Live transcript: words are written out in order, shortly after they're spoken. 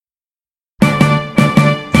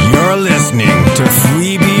You're listening to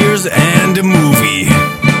Free Beers and a Movie.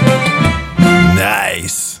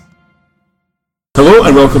 Nice. Hello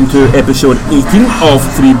and welcome to episode 18 of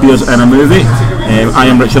Three Beers and a Movie. I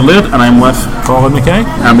am Richard Laird and I'm with Colin McKay.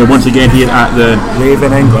 And we're once again here at the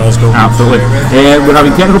Raven in Glasgow. Absolutely. We're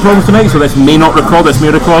having technical problems tonight, so this may not record, this may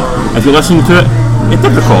record. If you listen to it, it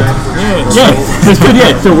did record. Yeah, it's good,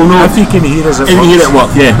 yeah. So we'll know if you can hear us at work. If you hear it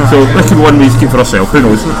work, yeah. So this could be one we keep for ourselves, who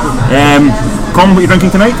knows. Colin, what are you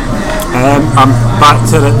drinking tonight? I'm back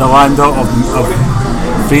to the land of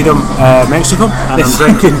freedom, Mexico, and I'm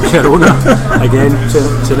drinking Corona again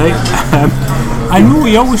tonight. I know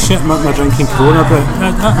we always shit my drinking Corona, but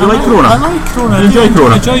You like Corona? I like Corona. You enjoy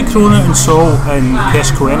Corona? I enjoy Corona and Sol and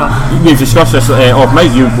Kescuena. We've discussed this off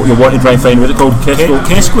mic. You want to try and find, what's it called?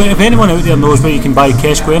 Kescuena. If anyone out there knows where you can buy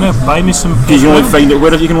Kescuena, buy me some. Because you only find it,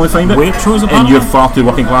 where is it you can only find it? Waitrose, and you're far too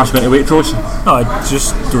working class to go to Waitrose? No, I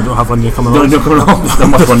just don't have one near Cumbernauld. There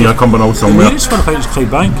must be one near Cumbernauld somewhere. The nearest one I think is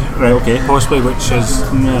Clydebank. Right, okay. Possibly, which is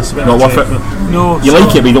it's a bit not worth it? No. You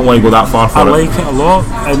like it, but you don't want to go that far for I it. like it a lot,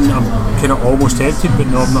 and I'm kind of almost tempted, but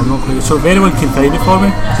no, I'm not quite. So if anyone can find it for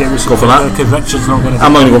me, get me some. Go for that. Because Richard's not going to.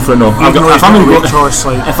 I'm not going to go for it, no. If I'm going to go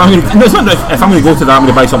to that, I'm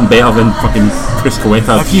going to buy something better than fucking Chris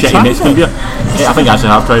Coetta shitty Mexican beer. I think I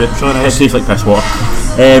actually have tried it. It tastes like piss water.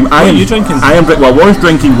 What are you drinking? I was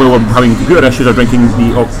drinking, while we're having computer issues, I'm drinking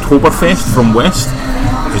the Oktoberfest from West.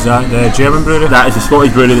 Is that the German brewery? That is the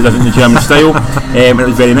Scottish brewery that does it in the German style. It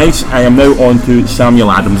was very nice. I am now on to Samuel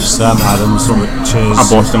Adams. Sam Adams, which is a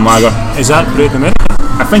Boston lager. Is that brewed in America?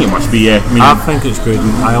 I think it must be, yeah. I think it's brewed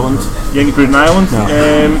in Ireland. You think it's brewed in Ireland? No.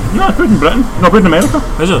 No, it's brewed in Britain. No, brewed in America.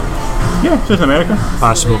 Is it? Yeah, it's in America.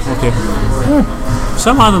 Possible, okay. Yeah.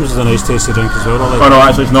 Sam Adams is a nice tasty drink as well. Oh no,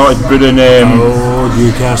 actually it's not. It's brewed in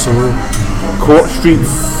Newcastle. Court Street,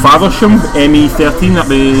 Faversham, ME13 at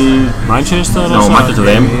the... Manchester? No, Manchester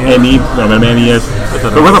them. ME, whatever ME is.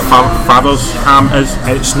 But where the Faversham is...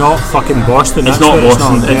 It's not fucking Boston. It's not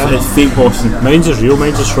Boston, it's fake Boston. Mine's is real,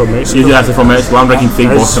 mine's is from Mexico. Yeah, it's from Mexico, I'm drinking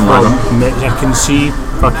fake Boston lager. I can see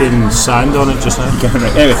fucking sand on it just now.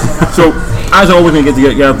 Right, anyway, so as always we get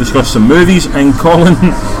together to discuss some movies, and Colin,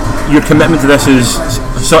 your commitment to this is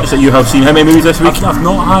such that you have seen how many movies this week? I've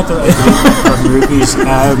not had a great for movies.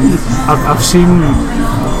 I've seen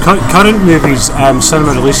current movies,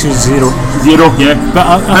 cinema releases zero, yeah. But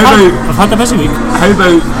I've had a busy week. How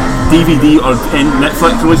about DVD or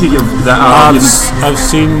Netflix releases that are... I've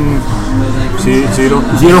seen zero.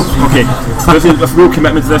 Okay. So this is a real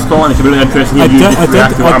commitment to this, Colin. It's really interesting to hear you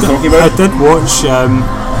react to what I'm talking about. I did watch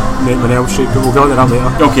Nightmare on Elm Street, but we'll go to that later.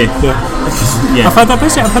 Okay. Yeah. I've had a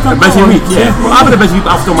busy week, yeah. Well, I've had a busy week,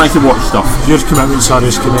 but I've still managed to watch stuff. Your commitments are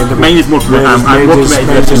as commendable. Mine is more committed. I'm more committed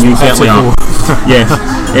to this than you certainly are. Yes.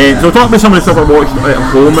 So we'll talk about some of the stuff I watched at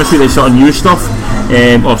home this week, like sort of new stuff,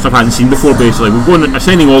 or stuff I hadn't seen before, basically. We'll go in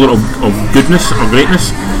ascending order of goodness or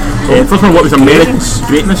greatness. First one I watched was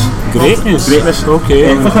Greatness.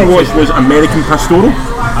 Okay. First one I watched was American Pastoral.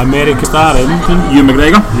 American starring Ewan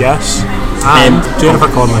McGregor. Yes. And Jennifer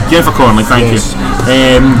Connelly. Thank you.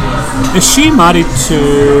 Is she married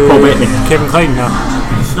to Paul Bettany? Kevin Kline now?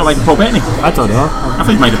 She's not like Paul Bettany. I don't know. I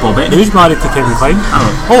think she's married to Paul Bettany. Who's married to Kevin Kline? I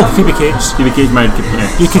don't know. Phoebe Cates. Phoebe Cates married to Kevin.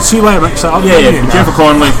 You can see why I mix it up. Yeah. Jennifer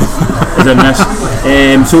Connelly is in this.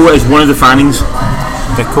 So is one of the Fannings.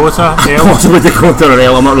 Dakota or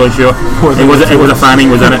Elle, I'm not really sure. It was a Fanning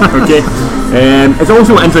was in it. Okay. It's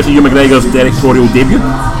also interesting Ewan McGregor's directorial debut.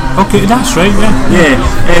 Okay, that's right, yeah.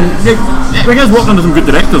 And McGregor's worked under some good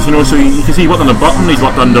directors, you know, so you can see he worked under Burton, he's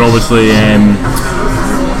worked under obviously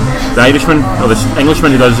the Irishman, or the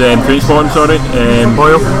Englishman who does Trainspotting,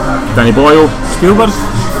 Danny Boyle. Spielberg?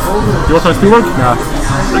 You worked on Spielberg? No.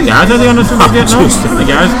 I think he has, has he on some good yet? No, I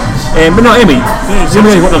think he has. But no, anyway, he's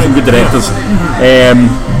worked on some good directors.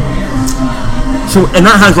 So, and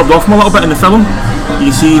that has rubbed off him a little bit in the film.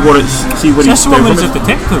 You see what he's doing. Is a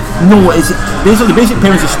detective? No, it's basically the basic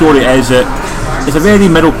premise of the story is that it's a very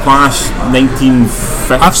middle class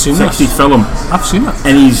 1960s film. I've seen it.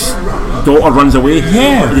 And his daughter runs away.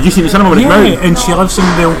 Yeah. Did you see the cinema when it came out? And she lives in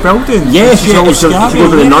the old building. Yeah, she goes to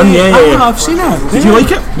the nun. Yeah. I've seen it. Did you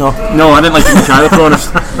like it? No, I didn't like it much either, to be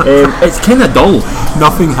honest. It's kind of dull.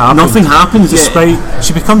 Nothing happens. Despite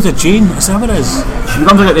she becomes a Jane. Is that what it is? She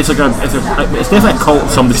becomes it's definitely a cult of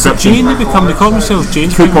some description. Jane they call themselves Jane.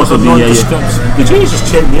 Could possibly be, The Jane's just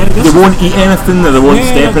chilling there. They won't eat anything, they won't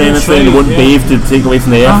step in anything, they won't bathe to take away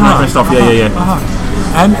from the earth and that kind of stuff.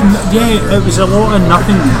 And it was a lot of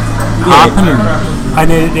nothing happening. And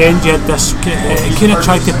at the end you had this, it kind of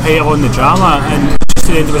tried to pile on the drama, and just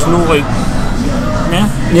at the end there was no there.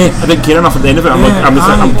 Yeah, I didn't care enough at the end of it.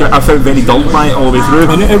 I felt very dulled by it all the way through.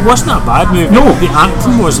 And it wasn't a bad movie. No. The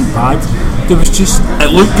acting wasn't bad. There was just...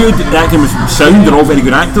 It looked good, the acting was sound, they're all very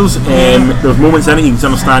good actors. There was moments in it you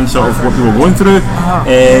can understand sort of what people were going through.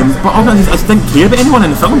 But I just didn't care about anyone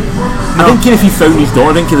in the film. I didn't care if he found his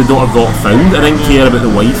daughter, I didn't care if the daughter got found, I didn't care about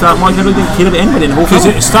the wife that much, I really didn't care about anybody in the whole film.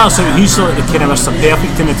 Because it starts out, he's like the kind of Mr.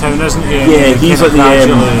 Perfect in the town, isn't he? Yeah, he's like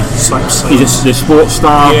he's the sports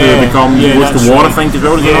star who becomes, he goes to war, I think, as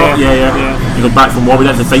well, does he not? Yeah. He goes back from war, we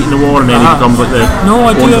didn't fight in the war, and then he becomes like the... No,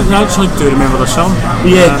 I actually do remember the song.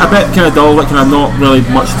 Yeah, a bit kind of dull, like kind of not really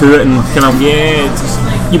much to it, and kind of... Yeah,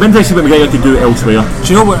 you've been interested what McGregor could do elsewhere. Do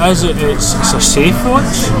you know what it is? It's a safe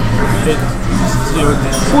watch.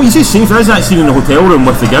 Well, you say safe, there is that scene in the hotel room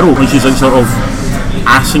with the girl when she's like sort of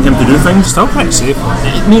asking him to do things. Still pretty safe.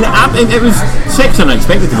 I mean, it was sexy and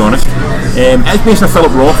unexpected, to be honest. It's based on a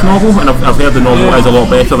Philip Roth novel, and I've heard the novel is a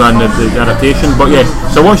lot better than the adaptation. But yeah,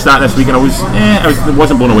 so I watched that this week, and I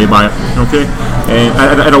wasn't blown away by it. Okay,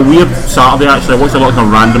 I had a weird Saturday actually. I watched a lot of kind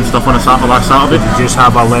of random stuff on last Saturday. Did you just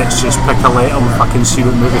have a let's just pick a letter and fucking see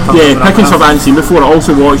what movie comes? Yeah, picking stuff I hadn't seen before. I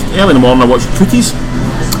also watched early in the morning. I watched Cookies,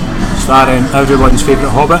 starring everyone's favourite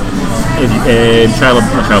Hobbit. Shia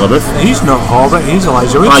LaBeouf. He's not Hobbit, he's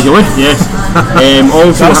Elijah Wood. Elijah Wood, yes.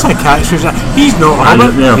 Also, that's a catchphrase. He's not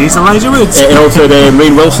Hobbit, he's Elijah Wood. It also had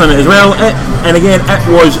Rainn Wilson as well. And again, it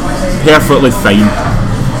was perfectly fine.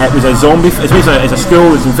 It was a zombie. It's basically it's a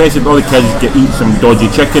school. It's infested. All the kids eat some dodgy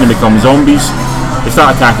chicken and become zombies. They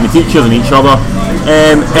start attacking the teachers and each other.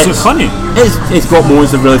 Is it funny? It's got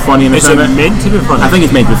moments that are really funny in it. Is it meant to be funny? I think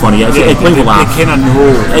it's meant to be funny. It's playing to laugh. They kind of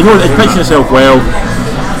know. It's pitching itself well.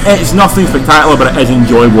 It's nothing spectacular, but it is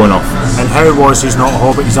enjoyable enough. And how was he's not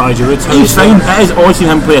Hobbit? He's Elijah Wood. He's fine. It is odd seeing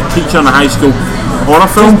him play a teacher in a high school horror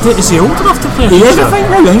film. Is he old enough to play a teacher? He is, I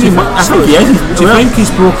think he is. Do you think he's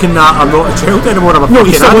broken that I'm not a child anymore? No,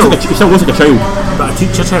 he still looks like a child. But a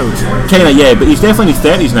teacher child? Kinda, yeah, but he's definitely in his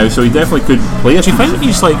 30s now, so he definitely could play a teacher. Do you think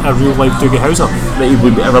he's like a real life Doogie Howser? That he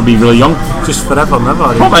would ever be really young? Just forever and ever?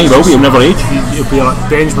 I think he will be, he'll never age. He'll be like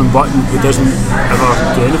Benjamin Button who doesn't ever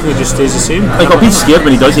do anything, he just stays the same. Like, I'll be scared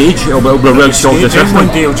when he does age, he'll be really shocked at this.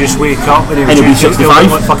 One day he'll just wake up and he'll be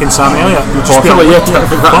 65. Like fucking Sam Elliott. Possibly, yeah,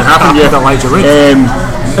 that happened, yeah. Elijah Wood.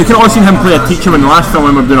 I can also see him play a teacher in the last film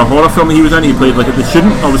when we were doing a horror film that he was in. He played like the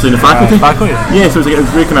student, obviously in the faculty. Yeah, so it was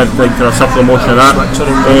very kind of like a subtle emotion of that.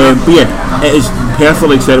 But yeah, it is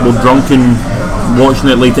perfectly acceptable drunken watching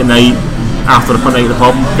it late at night after a night at the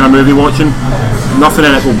pub kind of movie watching. Nothing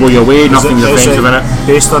in it will blow you away, nothing's offensive in it.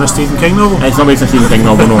 Based on a Stephen King novel? It's not based on a Stephen King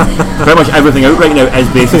novel, no. Pretty much everything out right now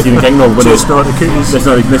is based on a Stephen King novel. So it's not the Cooties? It's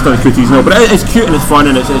not the Cooties, no. But it's cute and it's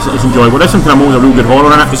fun and it's enjoyable. There's some kind of moments of real good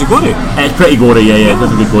horror in it. Is it gory? It's pretty gory, yeah.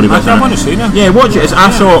 There's a good gory bits in it. I want to see that. Yeah, watch it.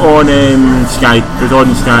 I saw it on Sky. It was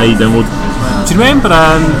on Sky download. Do you remember,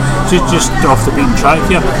 just off the beaten track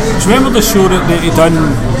here, do you remember the show that he done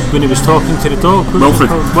when he was talking to the dog?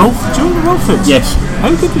 Wilfred. Do you remember Wilfred? Yes. How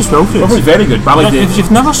good was Wilfred? Wilfred's very good. If you've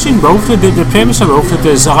never seen Wilfred, the premise of Wilfred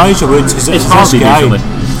is Elijah Wood is this guy.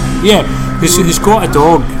 Yeah, he's got a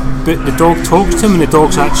dog, but the dog talks to him, and the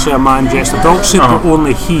dog's actually a man dressed in a dog suit, but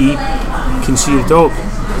only he can see the dog.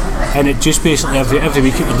 And it just basically every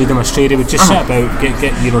week it would lead him astray. They would just sit about,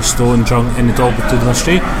 get stoned, drunk, and the dog would lead him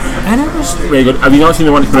astray. And it was very good. Have you not seen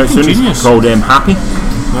the one that's coming out soon? It's called Happy.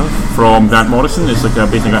 No. From Grant Morrison. It's like a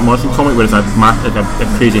based on Grant Morrison comic where it's a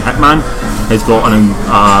crazy hitman has got an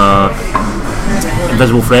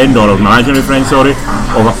invisible friend or an imaginary friend, sorry,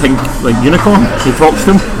 of a pink unicorn who talks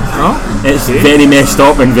to him. Oh, it's very messed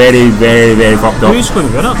up and very, very, very fucked up. Who's going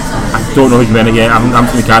to win it? I don't know who's going to win it yet. I'm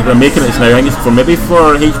seeing the character. I'm making it now. I think it's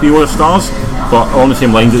for HBO or Stars, but on the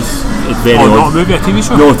same lines. It's very odd. Not a movie, a TV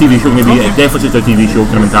show? No, a TV show maybe. Okay. Definitely just a TV show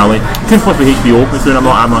kind of mentality. Could possibly HBO.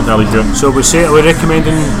 I'm not entirely sure. So are we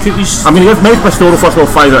recommending Cooties? I'm going to give Mike Pistolo first of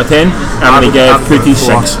all 5 out of 10. I'm going to give Cooties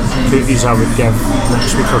 6. Cooties I would give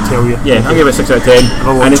next week, I'll tell you. Yeah, I'll give it 6 out of 10.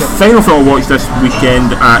 And the final film I watched this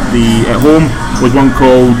weekend at home was one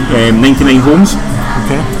called 99 Homes,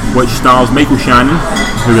 which stars Michael Shannon,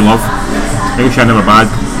 who we love. Michael Shannon never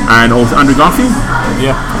bad, and also Andrew Garfield.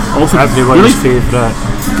 Yeah. Also everyone's favourite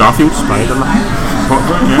Garfield, Spider-Man.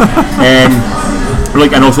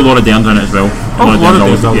 And also Laura Dern's in it as well. Laura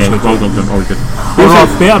Dern's always good. Well,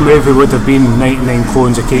 a better movie would have been 99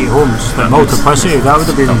 Clones of Katie Holmes. Multiplicity, that would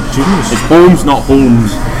have been genius. It's Holmes, not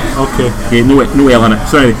Holmes. Okay. Yeah, no L in it.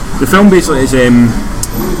 So anyway, the film basically is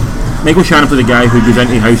Michael Shannon plays a guy who goes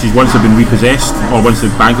into houses once they've been repossessed, or once the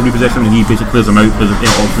bank have repossessed them, and he basically clears them out, clears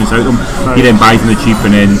options out of them. Right. He then buys them cheap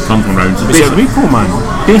and then turns them around. So is it a repo man?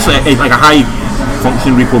 Basically, it's like a high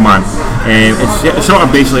functioning repo man. It's sort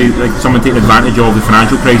of basically like someone taking advantage of the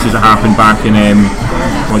financial crisis that happened back in 90,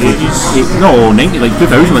 like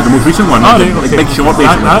 2000, like the most recent one. Oh, like Big Short,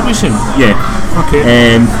 basically. That recent? Yeah. Okay.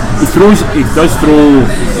 He does throw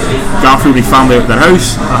Garfield and his family out of their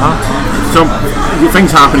house. Some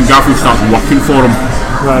things happen and Garfield starts working for him.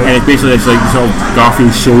 Right. And it's basically like sort of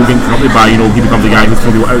Garfield's soul getting corrupted by, he becomes the guy who's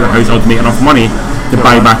thrown people out of their house to make enough money to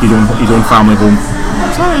buy back his own family home.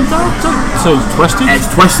 So twisted. It's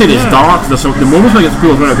twisted. It's dark. The moments when I get to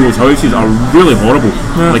people running out people's houses are really horrible.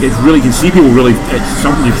 Yeah. Like it's really, you can see people really. It's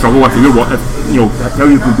something you struggle with. How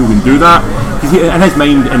people can do that. Because in his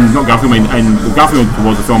mind, and not Garfield's mind, and Garfield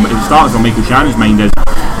was the film, but it starts on Michael Shannon's mind is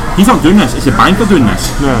he's not doing this. It's the bank are doing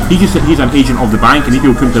this. Yeah. He's an agent of the bank, and these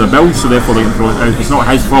people come to the bills, so therefore they can throw it out. It's not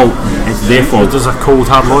his fault. It's their fault. There's a cold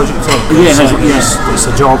hard logic to it. It's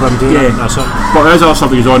a job I'm doing. Yeah. That's it. But there is also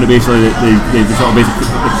something goes on to basically the sort of basic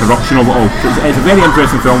corruption of it all. It's a very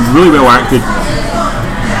interesting film, really well acted.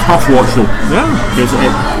 Tough watch though. Yeah.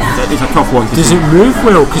 It's a tough watch. Does it move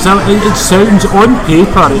well? Because it sounds on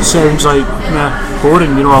paper, it sounds like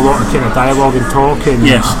boring. A lot of kind of dialogue and talking.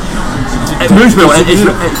 Yes. It moves well.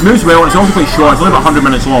 It moves well. It's also quite short. It's only about 100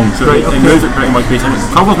 minutes long, so it moves it pretty much based. And it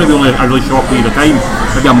covers maybe only a really short period of time,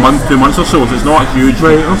 maybe a month, 2 months or so. So it's not huge.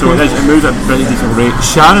 Right, okay. So it moves at a pretty decent rate.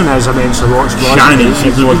 Shannon is immensely watched. Shannon is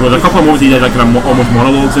immensely watched. There's a couple of moments he did like almost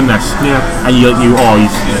monologues in this. Yeah. And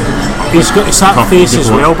he's got that face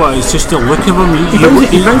as well, but it's just the look of him.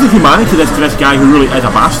 He brings a humanity to this guy who really is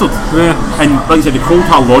a bastard. Yeah. And like I said, the cold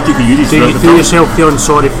hard logic he uses. Do you feel yourself feeling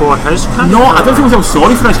sorry for his character? No, I don't feel myself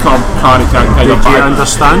sorry for his character. Do you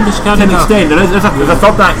understand his character? To an extent, there's a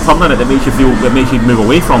third act turn in it that makes you move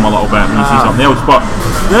away from a little bit when you see something else. But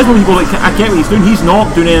there's when people like, I get what he's doing. He's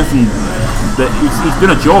not doing anything that he's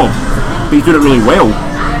doing a job, but he's doing it really well,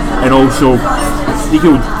 and also he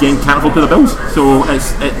could get cancelled to the bills. So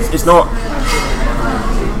it's not.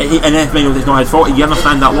 And if it's not his fault, you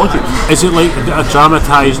understand that logic. Is it like a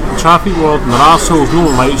dramatised traffic warden? There are souls, no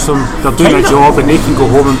one likes them. They're doing a job and they can go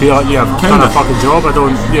home and be like, yeah, I've done a fucking job. I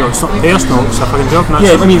don't, it's not personal, it's a fucking job.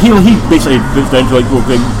 Yeah, I mean, he basically puts down to like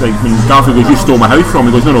when Garfield goes, you stole my house from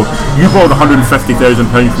me. He goes, no, you borrowed £150,000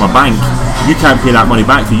 from a bank. You can't pay that money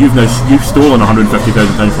back, so you've stolen £150,000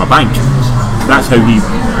 from a bank. That's how he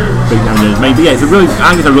put down in his mind. But yeah,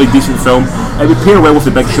 I think it's a really decent film. It would pair well with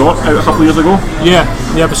The Big Short out a couple of years ago. Yeah,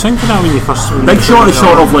 I was thinking that when you first. Big Short is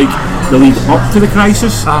sort of like the lead up to the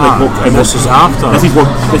crisis. And this is after. This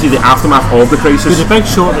is the aftermath of the crisis. Because The Big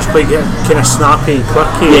Short was quite kind of snappy,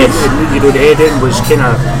 quirky. Yes. And the editing was kind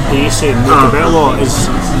of pacey and moved a bit a lot. Is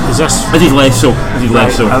this? This is less so.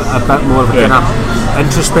 A bit more of a kind of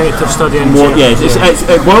introspective study into more. Yeah,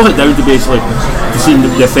 it boils it down to basically to seeing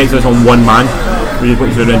the effects of this on one man.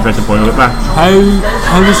 Which is an interesting point of it. How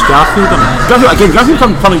is Garfield in it? Garfield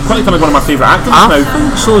quickly becoming one of my favourite actors now. I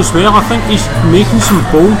think so as well. I think he's making some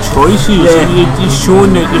bold choices. Yeah. He's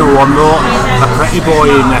showing that I'm not a pretty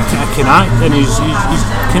boy and I can act, and he's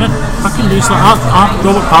kind of fucking decent. Like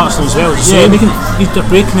Robert Pattinson as well. He's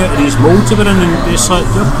breaking out of these molds of it, and it's like,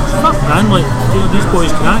 fuck man, like these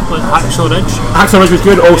boys can act. Like Hacksaw Ridge. Hacksaw Ridge was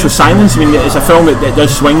good. Also Silence. I mean, it's a film that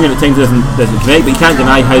does swing and at times doesn't connect, but you can't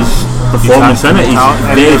deny his performance in it. He's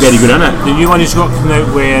very, very good in it. The new one he's got coming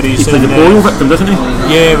out where he's plays the polio victim, doesn't he?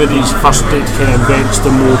 Yeah, with his first kind of invents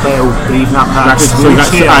the mobile breathing apparatus.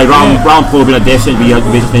 Rather polio being a death sentence, you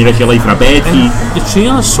basically risk your life in a bed. The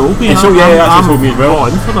trailer's sold me. So yeah, that's sold me as well.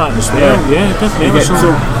 I'm on for that as well. Yeah, definitely.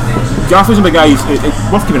 So Garfield's a big guy. It's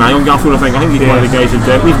worth keeping an eye on Garfield. I think he's one of the guys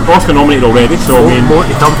that we've Oscar nominated already. So more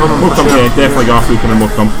to come from him. Definitely Garfield coming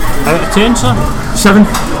more to come. Out of 10, sir? 7.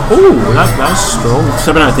 Oh, that's strong.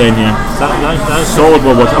 7 out of 10, yeah. That's solid.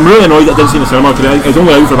 Well watched. I'm really annoyed that I didn't see it in the cinema today. It was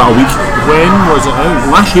only out for about a week. When was it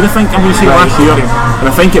out? Last year, I think. I'm going to say last year,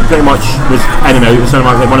 and I think it pretty much was in and out of the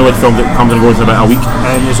cinema. Like one of those films that comes and goes in about a week.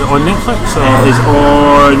 And is it on Netflix? Or? It is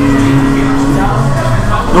on.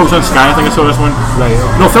 No, it's on Sky. I think I saw this one. Right.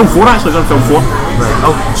 Okay. No, Film 4 actually. It's on Film 4. Right.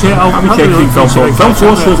 I'll check Film 4. Film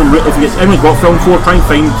 4 shows some. If anyone's got Film 4, try and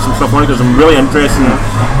find some stuff on it. There's some really interesting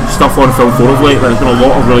stuff on Film 4 of late. There's been a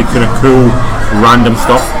lot of really kind of cool, random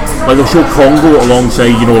stuff. Like they'll show Congo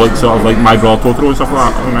alongside, like sort of like My Brother Totoro and stuff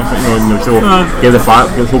like that. And they'll show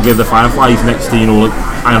Give the Fireflies next to like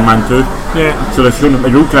Iron Man 2. Yeah. So they're showing a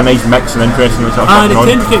real kind of nice mix and interesting and sort of stuff.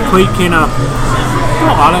 They tend to get quite kind of.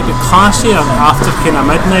 Not that, but classier after kind of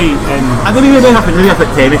midnight, and maybe up at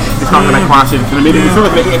 10ish. They start kind of classy. Maybe sort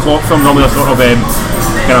of 8 o'clock film normally are sort of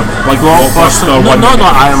kind of like blockbuster. Not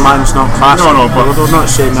like Iron Man's not classic. No, but we're not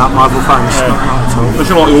saying that, Marvel fans. Not at all. They're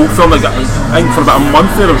showing a lot of the old film. Like I think for about a month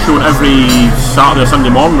they're showing every Saturday or Sunday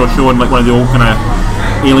morning. They're showing like one of the old kind of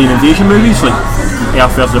alien invasion movies, like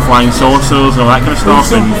Earth vs. the Flying Saucers and all that kind of stuff,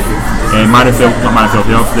 and Man of Earth,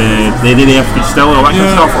 the Day the Earth Stood Still, all that kind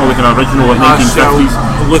of stuff, all the kind of original like 1950s.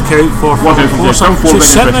 Look out for Film 4. So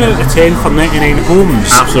 7 out of 10 for 99 Homes.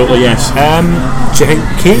 Absolutely, yes. Do you think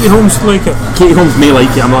Katie Holmes would like it? Katie Holmes may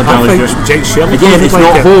like it, I'm not entirely sure. Jake Sherlock Again, it's like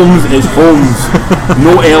not it. Holmes, it's Holmes.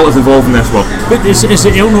 No L is involved in this one. But is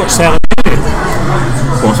the L not selling?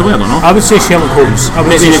 Possibly, I don't know. I would say Sherlock Holmes. I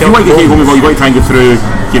mean, if you want to get Katie Holmes, you've got to try and go through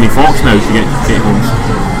Jamie Foxx now to get Katie Holmes.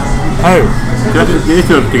 How? They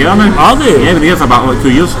two are together now. Are they? Yeah, they've been here for about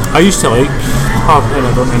 2 years. I used to like her, and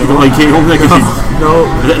I don't You anymore. don't like Katie Holmes because she's... No.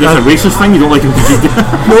 Is it a racist thing? You don't like him because she's...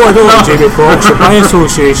 No, I don't like Jamie Foxx. By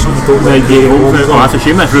association, I don't like Katie Holmes. Oh, that's a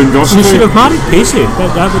shame, that's ruined Dawson. She should have married Pacey.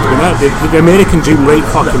 That would have been it. The American dream right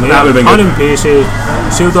fucking there. That would have been Her good. and Pacey,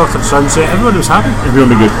 Sailed Off to the Sunset, everyone was happy. It's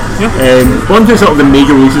really good. Yeah. One to sort of the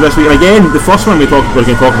major releases this week, and again, the first one we're going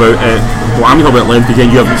to talk about, well, I'm going to talk about Lem because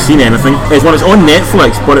you haven't seen anything, is one that's on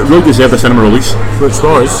Netflix, but it really deserved a cinema release. Which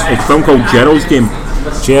was It's a film called Gerald's Game.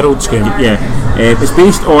 Gerald's Game. Yeah. It's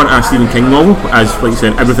based on a Stephen King novel, as like you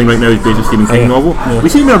said, everything right now is based on a Stephen King novel. Yeah. We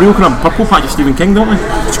see him in a real kind of purple patch of Stephen King, don't we?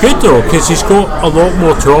 It's good though, because he's got a lot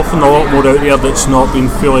more to offer and a lot more out there that's not been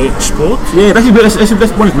fully explored. Yeah,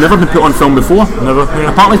 this one's never been put on film before. Never. Yeah.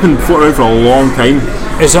 Apparently it's been floating around for a long time.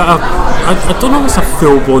 Is it I don't know if it's a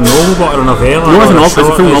full-blown novel, but a novella. No, it's a or novel, it's a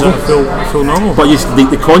short. full Is novel. it a full novel? But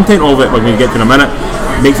the content of it, we're going to get to in a minute,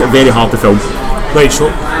 makes it very hard to film. Right, so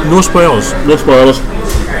no spoilers. No spoilers.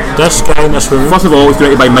 This guy in this room, First of all, it's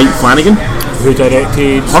directed by Mike Flanagan. who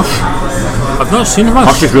directed Hush. I've not seen Hush.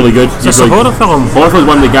 Hush is really good. It's a horror film. Horror film is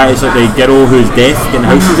one of the guys, like the girl who's deaf, getting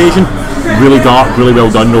the house invasion. Really dark, really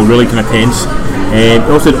well done, though, really kind of tense.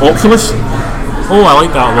 Also did Oculus. Oh, I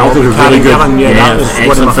like that one. Oculus was really good. Gillan, Yeah, that was one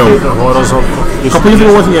of excellent my film. favourite horrors of A couple of years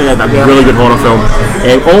ago, wasn't it? Yeah, that really good horror film.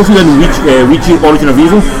 Also did Ouija, Origin of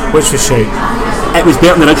Evil. Which was shite. It was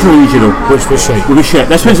better than the original Ouija though. Which was shite. It was shit.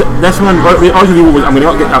 This one, Origin of Evil was,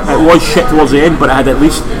 it was shit towards the end, but it had at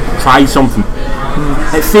least tried something.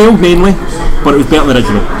 It failed mainly, but it was better than the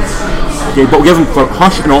original. Okay, but we'll give them for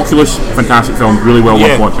Hush and Oculus, fantastic film, really well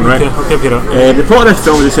worth watching, right? Okay, I'll give you that. The plot of this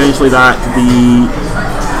film is essentially that the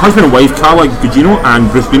husband and wife, Carla Gugino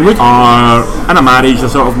and Bruce Greenwood, are in a marriage.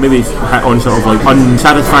 They're sort of maybe hit on sort of like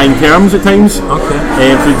unsatisfying terms at times.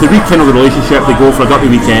 Okay. So to rekindle the relationship, they go for a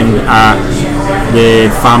dirty weekend at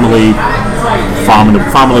the family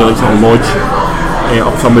like sort of lodge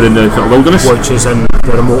up somewhere in the sort of wilderness. Which is in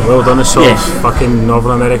the remote wilderness of Yes. fucking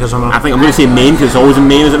Northern America somewhere. I think I'm going to say Maine because it's always in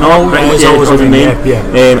Maine, is it not? Oh, Pretty it's much, always in Maine,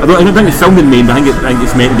 yeah. I don't think it's filmed in Maine, but I think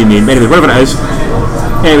it's meant to be Maine. But anyway, whatever it is.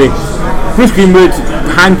 Anyway, Bruce Greenwood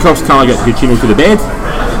handcuffs Carla Gugino to the bed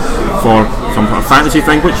for some sort of fantasy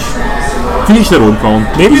thing, which to each their own, Colin.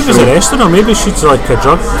 Maybe Each he was their own. arrested, or maybe she's like a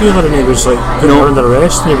drug dealer and he was like put her under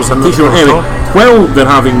arrest and he was in Each their own. Anyway, while they're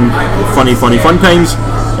having fun times,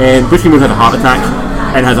 Bruce Greenwood had a heart attack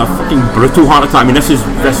and has a fucking brutal heart attack. I mean, this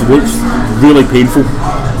looks really painful.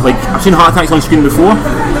 Like, I've seen heart attacks on screen before,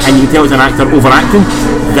 and you can tell it's an actor overacting.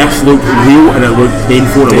 This looked real and it looked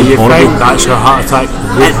painful and Do it you looked think horrible. that's your heart attack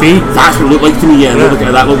would be? That's what it looked like to me, yeah. Yeah.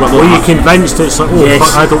 That looked like Were you convinced it's like, oh Yes.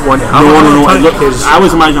 fuck, I don't want to have No. a heart It attack? looked, 'Cause I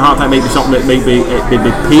was imagining a heart attack might be something that might be like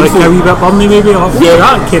painful. a wee bit burny maybe, or Yeah.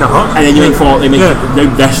 that kind of hurt. And then you might thought, Yeah. now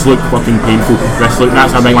this looked fucking painful.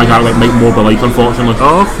 That's how my heart might more be like, unfortunately.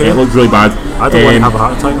 Oh, okay. It looked really bad. I don't want to have a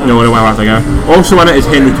heart attack now. No, I don't want to have a heart attack. Also in it is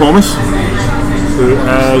Henry Thomas. Who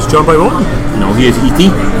is John Boy Walton? No, he is E.T.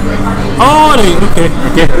 Oh right, okay.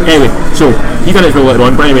 Okay, anyway, so he done it as well later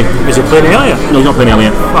on, but anyway, Is he playing earlier? no, he's not playing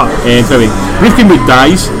Elliot. Oh. So anyway, Bruce Greenwood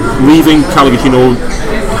dies, leaving Carla Gugino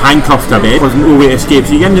handcuffed to a bed. There's no way to escape.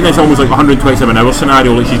 So you get into this almost like 127-hour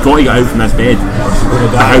scenario, like she's got to get out from this bed.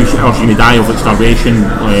 Or she's going to die of like starvation,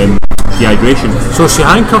 dehydration. So she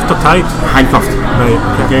handcuffed or tied? Handcuffed. Right,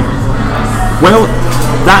 okay. Okay. Well,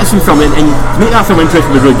 that's in film, and to make that film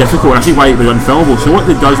interesting was really difficult, and I see why it was unfilmable. So what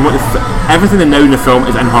it does, everything now in the film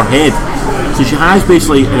is in her head. So she has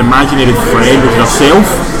basically an imaginary friend, which is herself,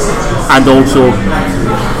 and also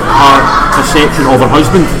her perception of her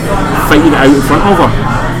husband fighting it out in front of her,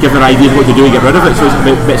 giving her ideas what to do to get rid of it. So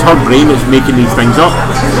it's her brain that's making these things up.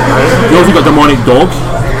 You also got a demonic dog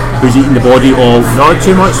who's eating the body of... Not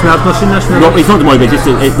too much, I've not seen this movie. No, it's not demonic, but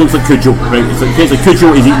it looks like Cujo, right? It's like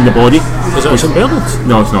Cujo is eating the body. Is it St. Bernard?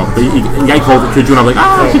 No, it's not. But the guy called it Cujo, and I was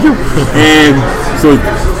like, Cujo. So,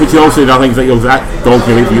 which is also another thing, like, that dog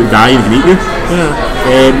can wait for you to die and can eat you.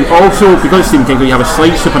 Yeah. Also, because it's Stephen King, you have a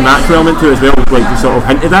slight supernatural element to it as well, like to sort of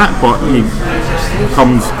hint at that, but it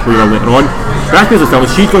comes clearer later on. But that's because the film,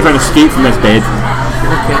 she's going to try and escape from this bed.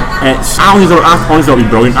 Okay. I honestly thought it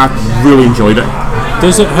was brilliant. I really enjoyed it.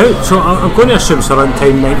 Does it? So I'm going to assume it's around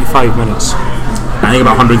time 95 minutes. I think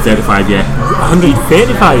about 135, yeah.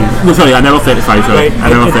 135? No, sorry, I never 35, sorry. Right.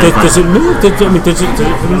 I never 35. Does it move?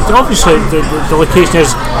 Obviously, the location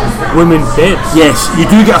is women's bed. Yes, you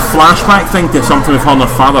do get a flashback thing to something with her and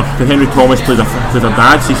her father, because Henry Thomas plays her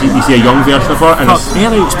dad, so you see a young version of her. And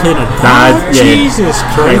Eric's playing a dad, yeah. Jesus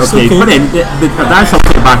Christ. Right, okay. But then, her dad's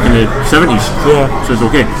something back in the 70s, yeah. So it's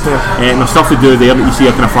okay. Yeah. And there's stuff to do there that you see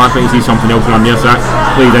a kind of flashback, you see something else on there, so that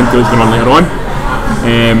plays into it's going on later on.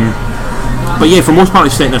 But yeah, for most part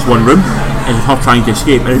it's set in this one room and her trying to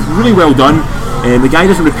escape, and it's really well done. The guy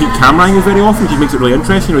doesn't repeat camera angles very often, which makes it really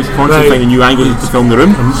interesting. He's constantly finding new angles to film the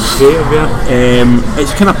room.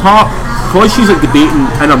 It's kind of part, because she's like debating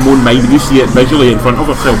in her own mind, and you see it visually in front of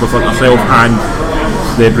herself, with like herself and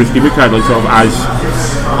the Bruce Greenwood character, like sort of as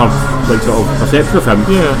her like sort of perception of him.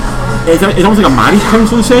 Yeah. It's almost like a marriage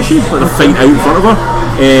counselling session, like they're fighting out in front of her.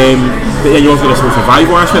 But then you also get this whole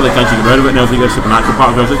survival aspect, like can she get rid of it, and also you get a supernatural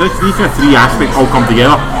part of it. So it's like these kind of three aspects all come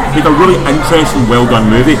together. Make a really interesting, well done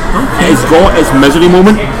movie. Okay. It's got its misery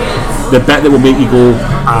moment, the bit that will make you go,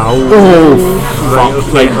 ow, oh, fuck. Right,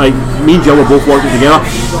 okay. Like me and Jill were both watching together,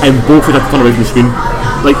 and both had to turn away from the screen.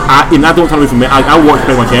 Like I don't turn away from me. I watched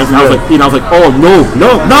pretty much anything. I was like, oh no,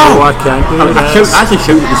 I can't do that. I actually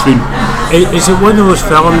shouted at the screen. Is it one of those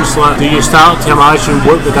films like, do you start to imagine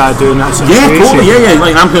what would I do in that situation? Yeah, totally, yeah.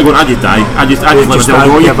 Like I'm kind of going, I just die. I just let myself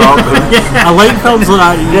go. I like films like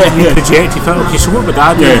that. You project, you think, okay, so what would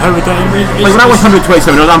I do? How would I? Like when I was 127,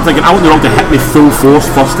 I'm thinking, I want the wrong to hit me full force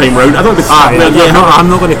first time round. I don't want to I'm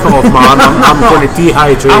not going to cut off my arm. I'm going to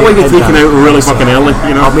dehydrate. I like it taken out really fucking early,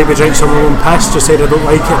 you know. Or maybe drink some of my own piss, just said I don't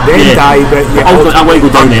like it, then die. But I want to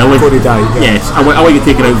go down early. Before you die. Yes, I like it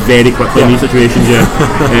taken out very quickly in these situations. Yeah.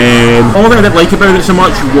 All that I didn't like about it so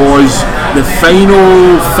much was the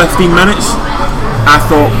final 15 minutes. I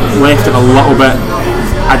thought left it a little bit.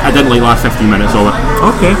 I didn't like the last 15 minutes of it.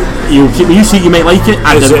 Okay. You see, you might like it.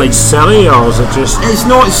 Is it silly or is it just? It's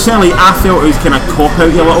not silly. I felt it was kind of cop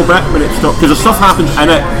out a little bit when it stopped, because the stuff happens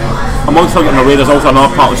in it. Amongst her getting away, there's also another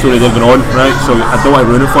part of the story they're going on, right? So I don't want to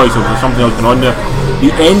ruin it for you. So there's something else going on there. The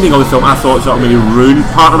ending of the film, I thought sort of maybe ruined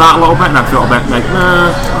part of that a little bit, and I felt a bit like, nah.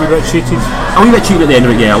 A wee bit cheated. A wee bit cheated at the end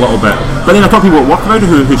of it, yeah, a little bit. But then I talked to people at work about it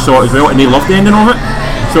who saw it as well, and they loved the ending of it.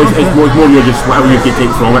 So it's more you're just whatever you can take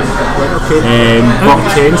from it. Okay. Out of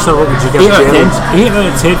 10, so what would you give 8 out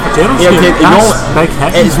of 10 for Gerald's Game? That's big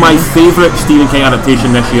hit. It's my favourite Stephen King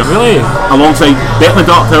adaptation this year. Really? Alongside better than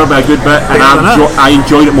Dark Tower by a good bit, and I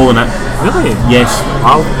enjoyed it more than it. Really? Yes.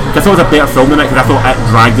 Wow. I thought it was a better film than it, because I thought it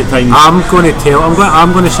dragged at times. I'm going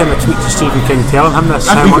to send a tweet to Stephen King telling him this.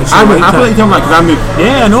 I would happily tell him that, because I'm.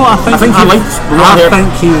 Yeah, no, I think he liked. I think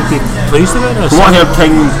he would be pleased about this. From what I heard,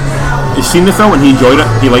 King has seen the film and he enjoyed it.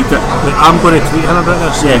 He liked it. I'm going to tweet him about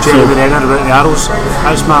this. Yeah, Jeremy Renner about the arrows.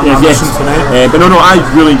 That's my mission tonight. But no, I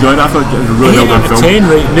really enjoyed it. I thought it was a really well done film.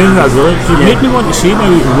 10 right now, you made me want to see it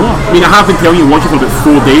now even more. I mean, I have been telling you to watch it for about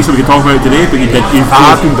 4 days so we can talk about it today, but you did.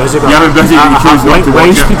 I've been busy. You have been busy. You chose not to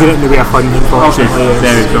watch it. To get it in the way of fun, unfortunately. Okay,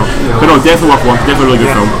 there we go. But no, definitely worth watching. Definitely a really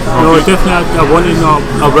good film. No, definitely. I want to know.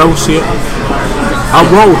 I will see it. I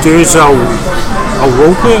will do is I'll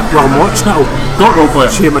roleplay it while I'm watching it. Don't roleplay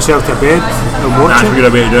it. Shave myself to bed and watch it. That's a good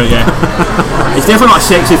way to do it, yeah. It's definitely not a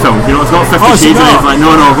sexy film, you know, it's not 50 Shades or anything like,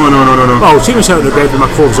 no. Well, I'll shave myself to bed with my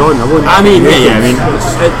clothes on, I won't. I mean,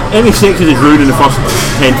 any sex is ruined in the first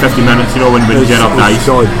 10-15 minutes, you know, when Gerard dies.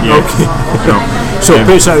 Yeah. Okay. So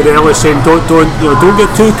puts out early saying don't get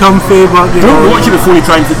too comfy, but don't watch it before you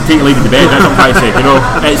try and take a lady to bed. That's what I'm trying to say. You know,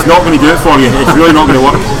 it's not going to do it for you. It's really not going to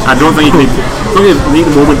work. I don't think you can make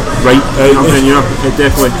the moment right. You know, it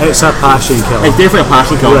definitely. It's a passion killer. It's definitely a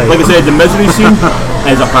passion killer. Right. Like I said, the misery scene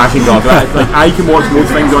is a passion killer. Like I can watch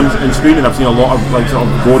most things on screen, and I've seen a lot of like sort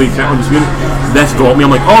of gory shit on the screen. This got me.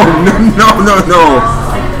 I'm like, oh no.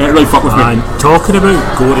 It really fucked with me. Talking about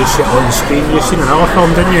gory shit on screen, you seen another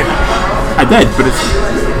film, didn't you? I did, but it's.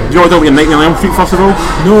 Do you know what I don't Nightmare on Elm Street first of all?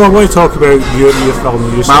 No, I want to talk about your film.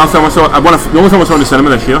 My film I saw. The only film I saw in the cinema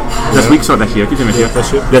this year. This week, sorry, this year.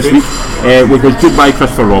 This week, which was Goodbye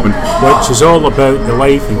Christopher Robin, which is all about the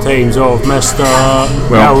life and times of Mr.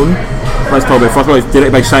 Brown. Let's talk about it. First of all, it's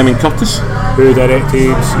directed by Simon Curtis, who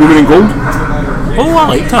directed Woman in Gold. Oh,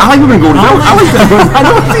 I liked it. I like Woman in Gold as well. I liked it. I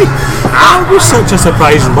know. That was such a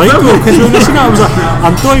surprising like though, because when I seen it, I was like,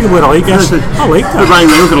 I'm doing what I like this. I liked it.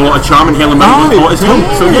 Ryan Reynolds had a lot of charm, and Helen Mirren was hot as hell.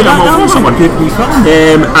 So yeah, I'm all for someone.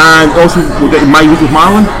 And also we've got My Week with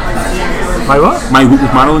Marilyn. My what? My Week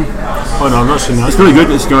with Marilyn. Oh no, I've not seen that. It's really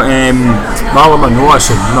good. It's got Marilyn Monroe,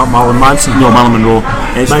 not Marilyn Manson. No, Marilyn Monroe.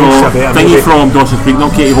 It's got thingy from Dawson's Creek,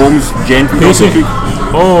 not Katie Holmes, Jen from Dawson's Creek.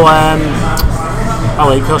 Oh,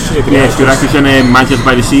 I like her, she's a great Yes, you're actually in Manchester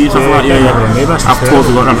by the Sea, stuff like that. Yeah. I've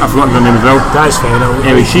totally forgotten her name as well. That's fine.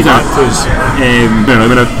 Anyway, she's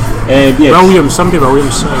Williams, somebody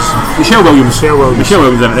Williams. Michelle Williams. Michelle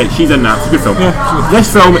Williams. In it. She's in that. It's a good film. Yeah. This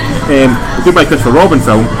film, the Goodbye Christopher Robin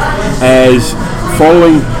film, is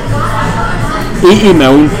following 80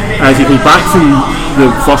 Milne as he comes back from the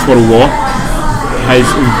First World War. His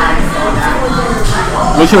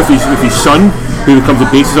relationship with his son, who becomes the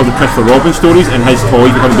basis of the Christopher Robin stories, and his toys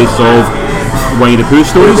become the basis of Winnie the Pooh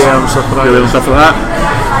stories. And stuff like that.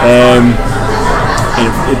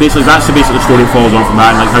 And basically, that's the basic story that follows on from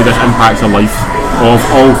that, and like how this impacts the life of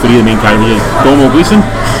all three of the main characters. Domhnall Gleeson,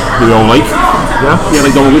 who we all like. Yeah,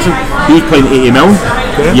 like Domhnall Gleeson. He's playing 80 Milne.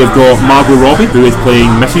 Okay. You've got Margot Robbie, who is playing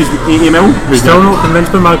Mrs. 80 Milne. Still not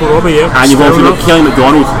convinced by Margot Robbie yet. And you've also got Kelly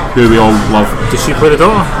MacDonald, who we all love. Does she play the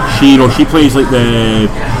daughter? She plays like the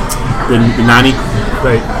nanny.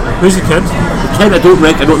 Right. Who's the kid? The kid, I don't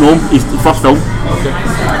know him. He's the first film. Okay.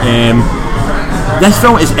 This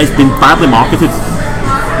film has been badly marketed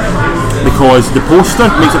because the poster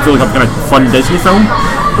makes it feel like a kind of fun Disney film,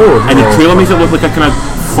 and the trailer makes it look like a kind of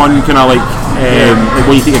fun, kind of like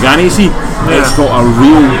when you take a granny to see. Yeah. It's got a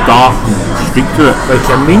real dark streak to it. Like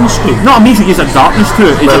a mean streak? Not a mean streak, it's a darkness to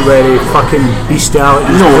it. It's very fucking bestiality.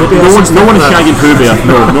 No one is shagging Pooh Bear.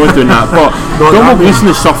 No one's doing that. But Domhnall Gleeson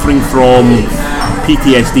is suffering from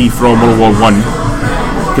PTSD from World War I.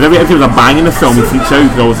 Because every time there's a bang in the film, he freaks out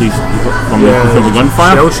because obviously he's from the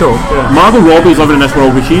gunfire. Margot Robbie is living in this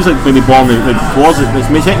world, but she's like maybe born it's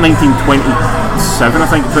set in 1927, I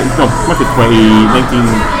think. No, it must be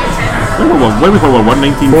 19... When we World War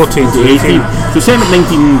I? 1918. So set in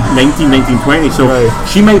 1919, 1920. So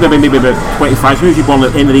she might have been maybe about 25. So she was born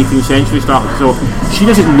at the end of the 18th century start. So she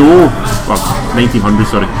doesn't know, 1900.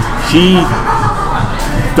 Sorry. She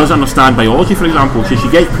doesn't understand biology, for example. So she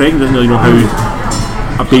gets pregnant, doesn't really know how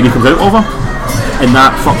a baby comes out of her, and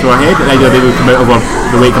that fucks her head. The idea of a baby will come out of her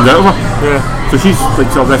the way it comes out of her. Yeah. So she's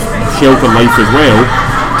like sort of this sheltered life as well,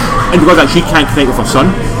 and because of that she can't connect with her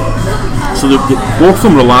son. So both of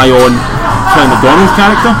them rely on Kelly MacDonald's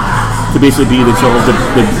character to basically be the sort of the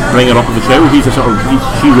bringer up of the child. She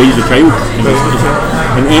raises the child,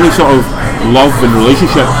 and any sort of love and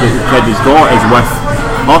relationship that the kid has got is with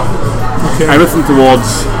her. Okay. Everything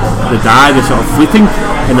towards the dad is sort of fleeting,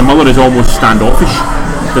 and the mother is almost standoffish.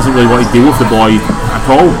 Doesn't really want to deal with the boy at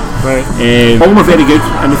all. Right. All of them are very good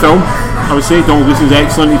in the film, I would say. Domhnall Gleeson's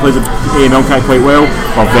excellent. He plays a Milne cat quite well,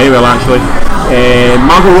 or very well actually.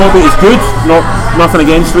 Margot Robbie is good. Nothing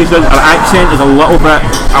against her. Her accent is a little bit.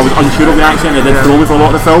 I was unsure of the accent. It did throw me for a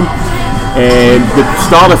lot of the film. The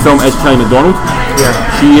star of the film is Kelly MacDonald. Yeah.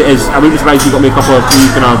 She is. I wouldn't be surprised she got me a couple of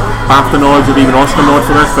kind of BAFTA nods or even Oscar nods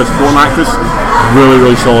for this for supporting actress.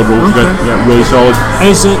 Really solid role. Okay. Yeah, really solid.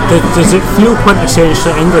 Does it feel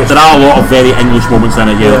quintessentially English? There are a lot of very English moments in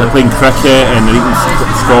it. Yeah. They're playing cricket and they're eating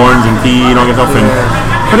scones and tea and all that stuff.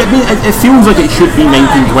 But it feels like it should be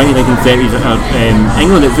 1920s, 1930s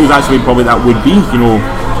England. It feels actually probably that would be, you know.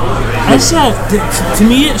 To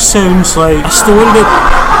me it sounds like a story that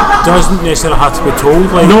doesn't necessarily have to be told.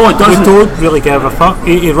 Like, no, it doesn't. They don't really give a fuck.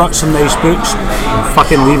 He wrote some nice books,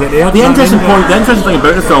 fucking leave it there. The interesting thing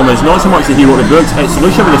about the film is not so much that he wrote the books, it's the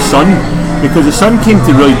relationship with the son, because the son came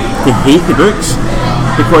to really to hate the books.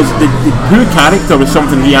 Because the Pooh character was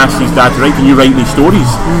something he asked his dad to write. Can you write these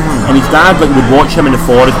stories? And his dad would watch him in the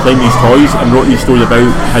forest playing these toys and wrote these stories about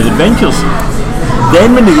his adventures.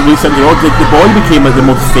 Then when they released him, the boy became like the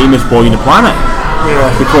most famous boy on the planet. Yeah.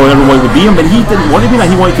 Because everyone wanted to be him, but he didn't want to be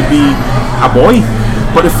that. He wanted to be a boy.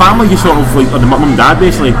 But the family just sort of like, or the mum and dad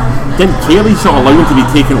basically didn't care. They sort of allowed him to be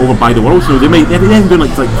taken over by the world. So they had him doing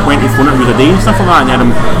like 24 interviews a day and stuff like that, and they had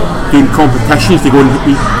him doing competitions to go and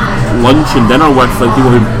eat lunch and dinner with like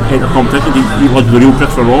people who enter competitions, eat lunch with the real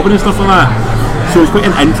Christopher Robin and stuff like that. So it's quite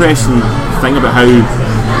an interesting thing about how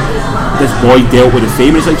this boy dealt with the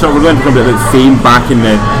fame. It's like sort of we're going to talk about fame back in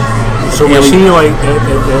the. So we see like the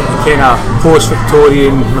kind of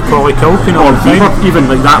post-Victorian Macaulay Culkin or even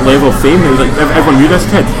like that level of fame. It was like everyone knew this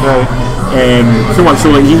kid. Right. So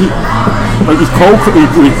like he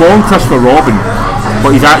was born Christopher Robin,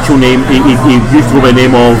 but his actual name he used to go by the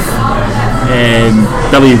name of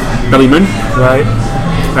Billy Moon. Right.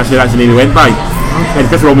 That's the name he went by. Okay.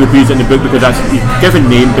 And Christopher Robin appears in the book because that's his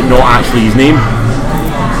given name, but not actually his name.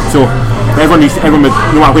 So everyone would,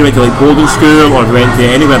 no matter whether he went to like boarding school or if he went to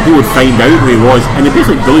anywhere, people would find out who he was, and they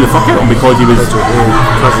basically bully the fuck out of him because he was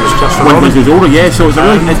when he was older. Yeah. So it's a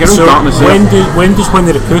real darkness. When does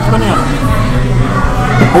Winnie the Pooh come in here?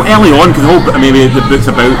 Well, early on, because maybe the film's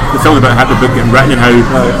about how the book getting written and how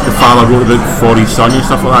the father wrote the book for his son and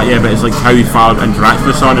stuff like that. Yeah, but it's like how his father interacts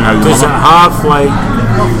with the son and how. Does it have like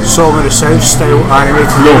Song of the South style animated?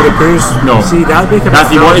 No. See, that'd make a bit. As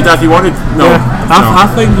he wanted. No. Yeah. I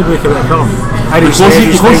think it'd make a bit of film. And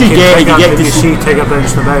Because you get to see Tiger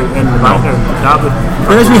bouncing about in the background.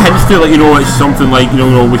 But there's wee hints to like it's something like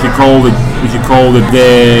we should call the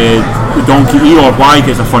donkey Eeyore. Why?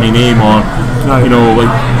 It's a funny name, or like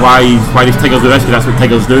why does Tigers do this? Because that's what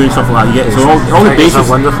Tigers do and stuff like that. You get so all the bases are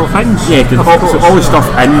wonderful things. Yeah, because all the stuff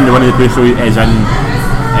in the Winnie the Pooh story is in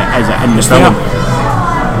the film.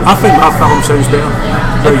 I think that film sounds better.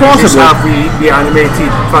 Like you just have we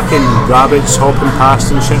animated fucking rabbits hopping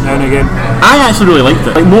past and shit now and again. I actually really liked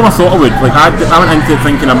it. Like more than I thought I would. Like I went into it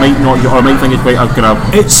thinking I might not, or I might think it's quite a kind of.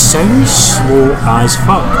 It sounds slow as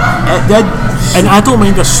fuck. It did, and I don't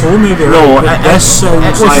mind the slow movie. No, this sounds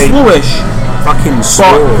it was like slowish. Fucking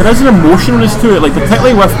slow. But there is an emotionalness to it, like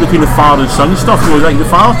particularly between the father and son stuff. Like the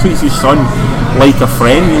father treats his son like a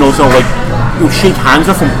friend. So like he'll shake hands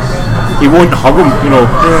with him. He won't hug him,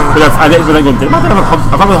 But if I think going, I've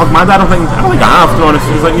ever hugged my dad. I don't think I have, to be honest.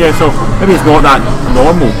 It's like, so maybe it's not that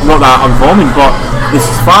normal, not that uncommon, but this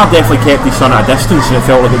far definitely kept his son at a distance, and it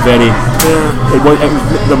felt like it very.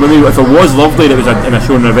 If it was lovely, it was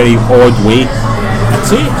shown in a very odd way. I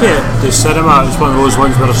take it the cinema is one of those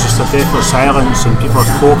ones where it's just a deathly silence and people are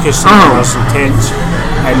focused and it's intense,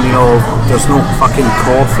 and there's no fucking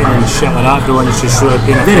coughing and shit like that going. It's just really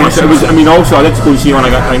paying attention. It was. I mean, also I did go and see when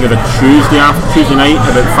I got a Tuesday night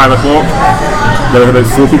about 5 o'clock. There were about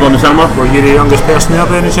 4 people in the cinema. Were you the youngest person there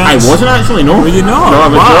by any chance? I wasn't actually. No. Were you not? No, I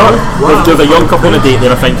was not. Wow. There was a young couple on a date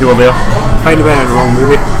there. I think who were there. Find a bit in the wrong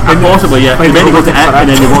movie. Possibly, yeah. You meant to go to it and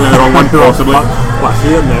then you walked in the wrong one, possibly. Well,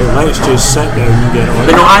 here now, let's just sit down and get on.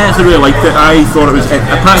 But no, I actually really liked it. I thought it was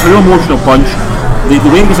apparently a real emotional punch. The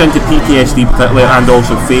way it goes into PTSD particularly, and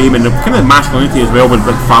also fame and the kind of masculinity as well, with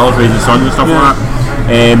like fathers raising sons and stuff like that.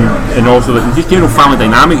 And also like, just general family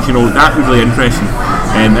dynamics, that was really interesting.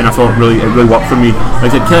 And I thought it really worked for me.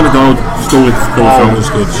 Like I said, Kelly MacDonald stole the film. Was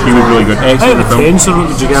good. He was really good. Excellent film. 10, so what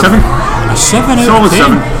did you give? 7. A 7 out of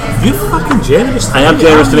 10. You're fucking generous. I am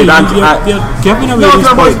generous today, Dan. You're giving away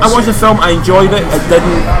these points. I watched the film. I enjoyed it. It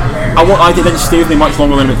didn't stay with me much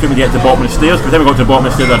longer than it took me to get to the bottom of the stairs. By the time I got to the bottom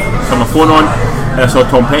of the stairs, I turned my phone on and I saw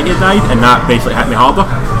Tom Petty had died, and that basically hit me harder.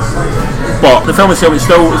 But the film itself it's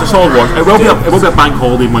a solid watch. It will be a bank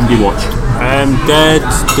holiday Monday watch. Did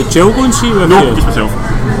Jill go and see it with you? No, just myself.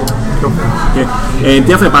 Cool. Yeah,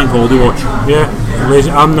 definitely a bank holiday watch. Yeah,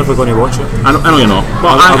 I'm never going to watch it. I know you're not.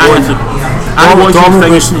 But Tom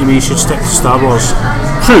will listen to me. You should stick to Star Wars.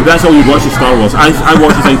 True, that's all you watch is Star Wars. I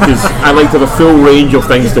watch things because I like to have a full range of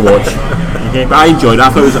things to watch. Okay, but I enjoyed it.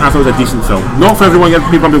 I thought it was a decent film. Not for everyone.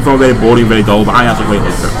 People found it very boring, very dull, but I actually quite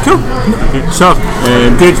liked it. Cool. Okay. So,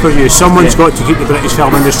 good for you. Someone's got to keep the British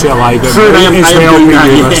film industry alive. True, I am doing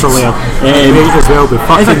that, yes. As well, but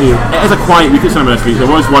fucking you. It is a quiet week at cinema this week.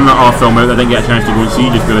 There was one other film out that I didn't get a chance to go and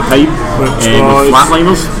see just for the time. With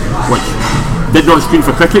Flatliners, which did not screen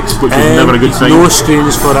for critics, which is never a good sign. No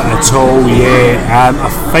screens for it at all, yeah. I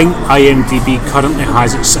think IMDb currently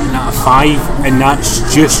has it sitting at a 5, and that's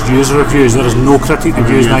just user reviews. There is no critic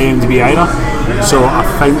reviews on IMDb either. So I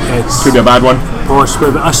think it's... Could be a bad one.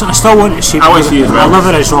 Possibly, but I still want to see it. I want to see it as well. I love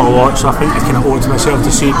the original a lot, so I think I can owe it to myself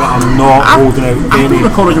to see it, but I'm not holding out I don't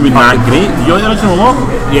recall it being that great. Did you like the original a lot?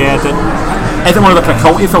 Yeah, I did. Is it one of the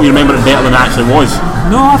culty film? You remember it better than it actually was?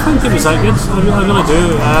 No, I think it was that good. I really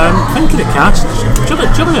do. Think of the cast.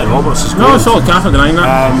 Julia Roberts is good. No, solid cast, I'm denying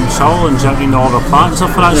that. Saul and Jackie Oliver Platt and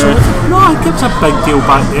stuff like that. Yeah. So, no, I think it was a big deal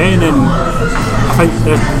back then, and I think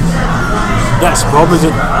that's probably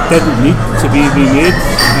it didn't need to be remade,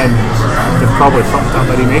 and they've probably fucked up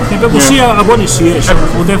by remaking it. But we'll see. I want to see it, so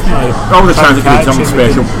we'll definitely. All the chance it could be something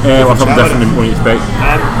special, or something different than what you expect.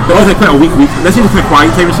 But this is quite a weak week. This is a kind of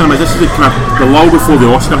quiet time in cinema. This is the kind of the lull before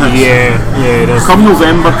the Oscar hits. Yeah, it is. Come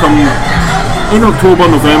November, in October,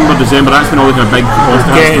 November, December, that's when all the kind of big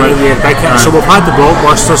Oscar hits. So we've had the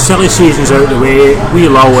blockbusters, silly seasons out of the way, we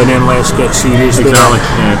lull, and then let's get serious. Exactly.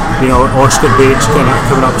 Oscar baits kind of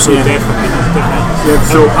coming up. So definitely. Yeah,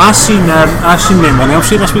 so I seen Nightmare on Elm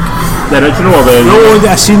Street this week. The original or the... No,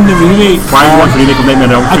 I seen the remake. Why do you want to remake of Nightmare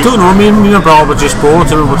on Elm Street? I don't know, me and my brother were just bored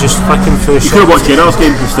and we were just fucking through shit. You could have watched Gerald's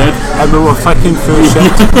Game instead. And we were fucking through shit.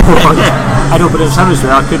 I know, but it was him as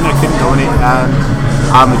well. I couldn't donate.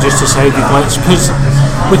 And we just decided because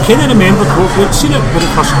we kind of remembered we'd seen it when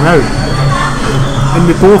it first came out. And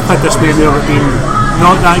we both had this memory of it being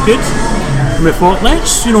not that good. And we thought,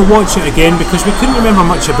 let's watch it again because we couldn't remember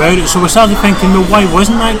much about it. So we started thinking, well, why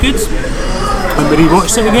wasn't that good? And we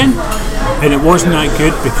rewatched it again. and it wasn't that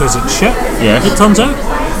good because it's shit. Yes. It turns out.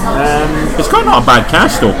 It's got not a bad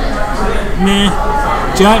cast though. Nah.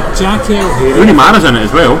 Jackie O'Hara. Rooney Mara's in it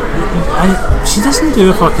as well. She doesn't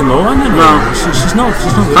do a fucking lot in it. No. She's not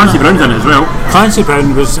good. Clancy Brown's in it as well. Clancy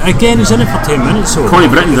Brown was, again, he's in it for 10 minutes. So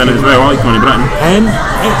Connie Britton's in it as well. I like Connie Britton.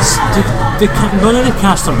 It's none of the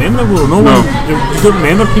cast are memorable. No one, you don't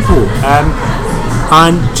remember people.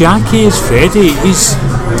 And Jackie is Freddie. He's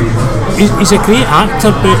a great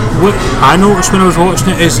actor, but what I noticed when I was watching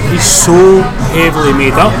it is he's so heavily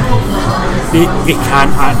made up. He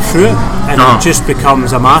can't act through it, and it just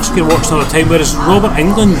becomes a mask you're watching all the time. Whereas Robert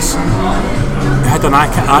Englund's had an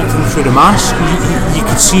knack at acting through the mask. You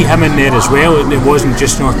could see him in there as well, and it wasn't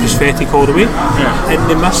just prosthetic all the way. Yeah.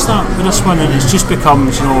 And they missed that with this one, and it's just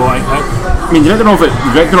becomes I mean, the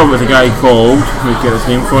director of it was a guy called, let me get his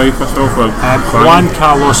name for you, Christoph. Juan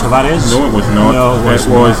Carlos Tavares. No, it was not. No, it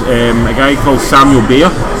was a guy called Samuel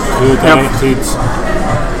Bayer, who directed.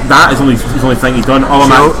 That is the only thing he's done. All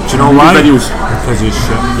do you know why? Videos. Because he's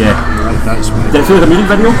shit. Yeah. That's why. Did it feel like a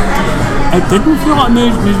music video? It didn't feel like a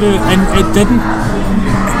music video, and it didn't.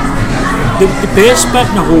 The best bit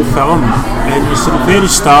in the whole film, and it's at the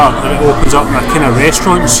very start, and it opens up in a kind of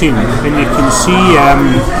restaurant scene, and you can see,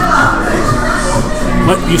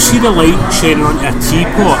 you see the light shining onto a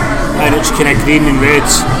teapot, and it's kind of green and red,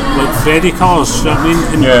 like Freddy colours, you know what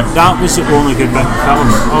I mean? And that was the only good bit of the film.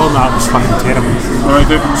 All that was fucking terrible. Right,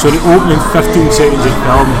 so the opening 15 seconds of the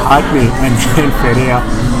film had me, and then Feria,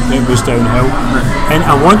 it was downhill. And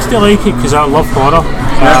I wanted to like it because I love horror,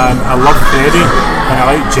 and I love Freddy, and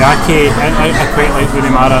I like Jackie, and I quite like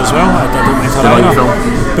Rooney Mara as well. I don't mind her either.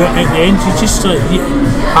 But at the end, you just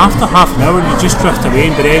after half an hour, you just drift away,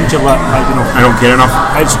 and by the end you're like, I don't care enough.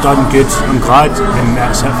 It's done good. I'm glad, and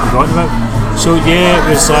that's it. Forgotten about. So yeah, it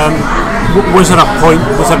was. Was there a point?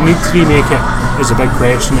 Was there a need to remake it? Is a big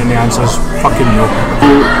question, and the answer is fucking no.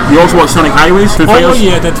 You also watched Sonic Highways? Foo Fighters?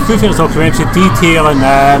 Yeah, the Foo Fighters documentary detailing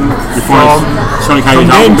from Sonic Highways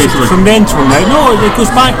album, basically. From then till now. No, it goes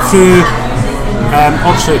back through.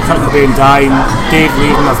 Obviously, Kurt Cobain dying, Dave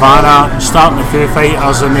leaving Nirvana, starting the Foo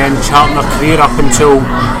Fighters, and then charting their career up until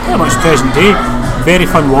pretty much present day. Very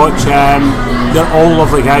fun watch. They're all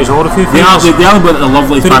lovely guys, all the Foo Fighters. They are a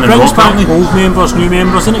lovely fan and rock, aren't they? Old members, new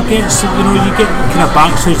members, and it gets, you get kind of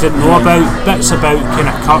backstories you didn't know about, bits about kind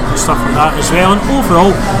of Kurt and stuff like that as well. And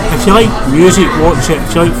overall, if you like music, watch it.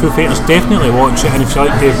 If you like Foo Fighters, definitely watch it. And if you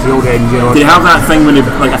like Dave Grohl, then Do they have that thing when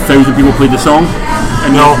 1,000 people played the song?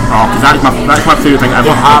 No. Because that's my favourite thing ever.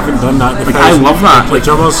 They haven't done that. I love that. Play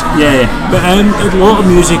drummers. Yeah. But a lot of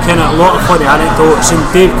music in it, a lot of funny anecdotes, and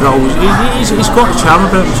Dave Grohl, he's got a charm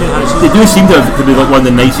about him. They do seem to be like one of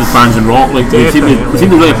the nicest bands in rock. Like they seem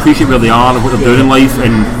to really appreciate where they are and what they're doing in life.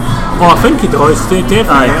 And I think he does.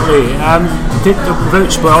 Definitely. Without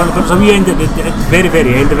spoiling it, but there's a wee end at the very,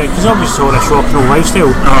 very end of it, because obviously it's all this rock and roll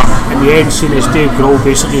lifestyle. And the end scene is Dave Grohl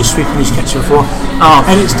basically sweeping his kitchen floor.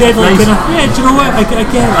 And it's definitely nice. Do you know what? I can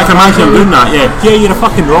imagine him doing that, yeah. Yeah, you're a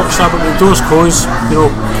fucking rock star, but the doors closed,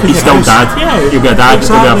 he's still dad. Yeah. He'll be a dad,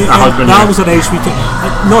 exactly. He'll be a husband. That was a nice week.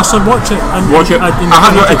 No, son, watch it. Watch it.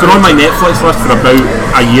 It's on my Netflix list for about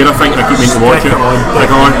a year, I think, and I keep meaning to watch it.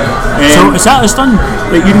 So is that us done?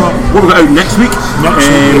 What we've got out next week? Next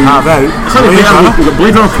week we have out. We've got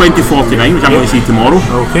Blade Runner 2049, which I'm going to see tomorrow.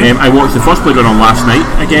 Okay. I watched the first Blade Runner last night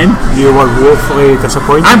again. You were woefully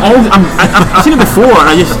disappointed. I've seen it before, and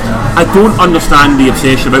I don't understand the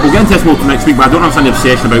obsession about. We'll get into this more next week, but I don't understand the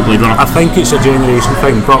obsession about Blade Runner. I think it's a generation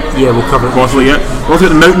thing, but yeah, we'll cover it. Possibly, yeah. We've also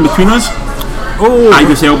got The Mountain Between Us.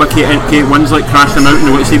 Idris Elba, Kate Winslet crash the mountain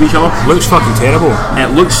and want to save each other. Looks fucking terrible. It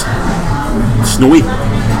looks snowy.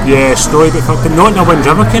 Yeah, snowy, but fucking not in a Wind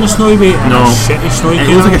River kind of snowy, mate. No. Shitty snowy. It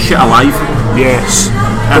looks like a shit alive. Yes.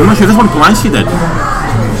 I'm not sure this one Polanski did.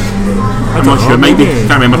 I'm not sure. Maybe.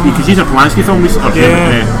 Can't remember. Because these are Polanski films.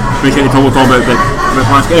 Yeah. Make sure to talk about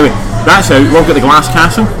Polanski. Anyway, that's out. We've got The Glass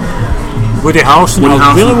Castle. Woody Harrelson.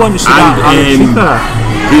 I really want to see that.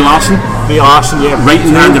 Brie Larson. Yeah.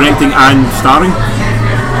 Writing and directing and starring.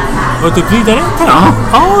 Oh, did Brie direct it?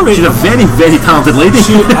 Oh, right. She's a very, very talented lady.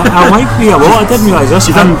 I like Brie a lot. I didn't realise this.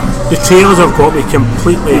 The trailers have got me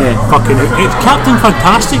completely fucking out. It's Captain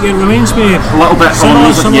Fantastic. It reminds me a little bit on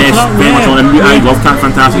music. Yes, very much on. I love Captain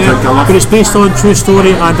Fantastic. But it's based on true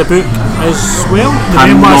story and a book as well.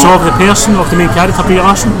 The memoirs of the person, of the main character, Brie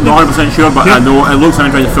Larson. Not 100% sure, but I know it looks an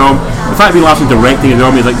interesting film. The fact that Brie Larson directing as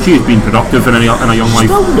well means she's been productive in a young life.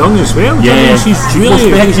 Still young as well. Yeah, she's really.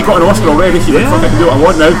 She got an Oscar already. She's like, fuck, I can do what I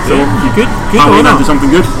want now. So good on her. Into something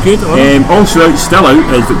good. Good on her. Also still out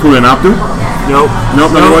is Victoria and Abdul. No,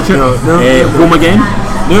 not gonna watch it. No. Home Again.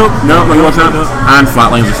 No, not gonna watch that. And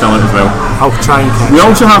Flatlines is still out as well. I'll try and catch We it.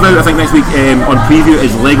 also have out, I think next week on preview is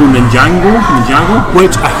Lego Ninjago.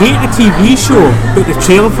 Which I hate the TV show, but the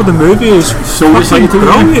trailer for the movie is So fucking excited,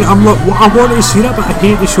 brilliant. I'm like, I want to see that, but I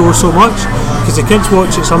hate the show so much because the kids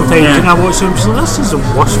watch it sometimes, Yeah. and I watch it. And I'm just like, this is the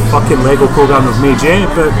worst fucking Lego program they've made yet.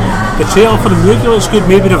 But the trailer for the movie looks good.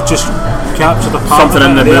 Maybe they've just captured a part Something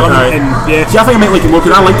in of it, there, an element, right. and yeah. See, I think I might like it more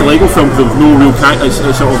because I like the Lego films with no real character. It's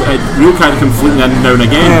sort of real character conflicting in now and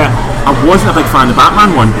again. Yeah. I wasn't a big fan of the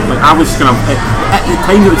Batman one. Like I was kind of at the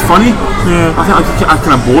time it was funny. Yeah. I think I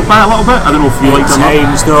kind of bored by it a little bit. I don't know if you liked it or not.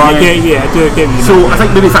 Times, no, I get, I do get you. So I think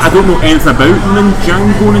maybe I don't know anything about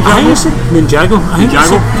Ninjago. I think it's Ninjago. I think it's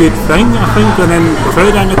a Ninjago. good thing. I think, and then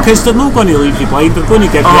without that, because they're not going to leave you blind. They're going to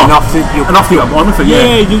give you enough that you enough to get on with it.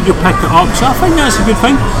 you pick it up. So I think that's a good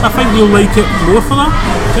thing. I think you'll like it more for that.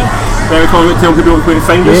 Yeah. Very cool. Tell people where to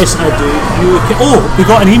find us. Yes, I do. We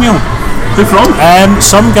got an email. Who from?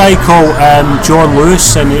 Some guy called John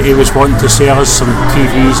Lewis, and he was wanting to sell us some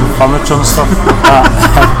TVs and furniture and stuff.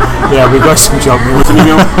 Yeah, we got some junk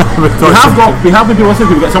mail. We have people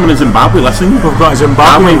listening. We've got someone in Zimbabwe listening. We've got a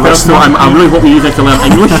Zimbabwean listener. I really hope we use this to learn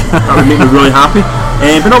English. That would make me really happy.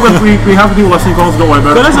 But no, we have people listening. Calls, don't worry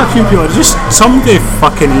about There it. is a few people. Just somebody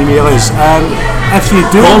fucking email us. If you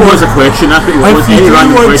do Paul want, was a question. That's what it was. if you Any do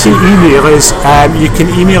random want question. to email us, you can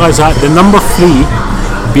email us at the number 3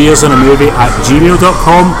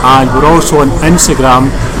 beersandamovie@gmail.com, and we're also on Instagram,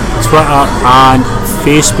 Twitter and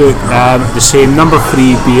Facebook, the same, number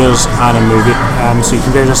 3 beers and a movie. So you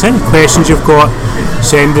can get us any questions you've got,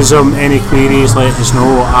 send us them, any queries, let us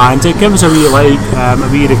know, and give us a wee like, a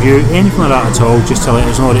wee review, anything like that at all, just to let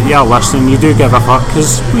us know that you're listening, you do give a fuck,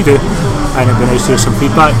 because we do, and it'd be nice to hear some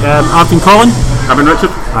feedback. I've been Colin, I've been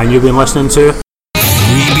Richard. and you've been listening to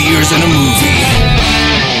 3 Beers and a Movie.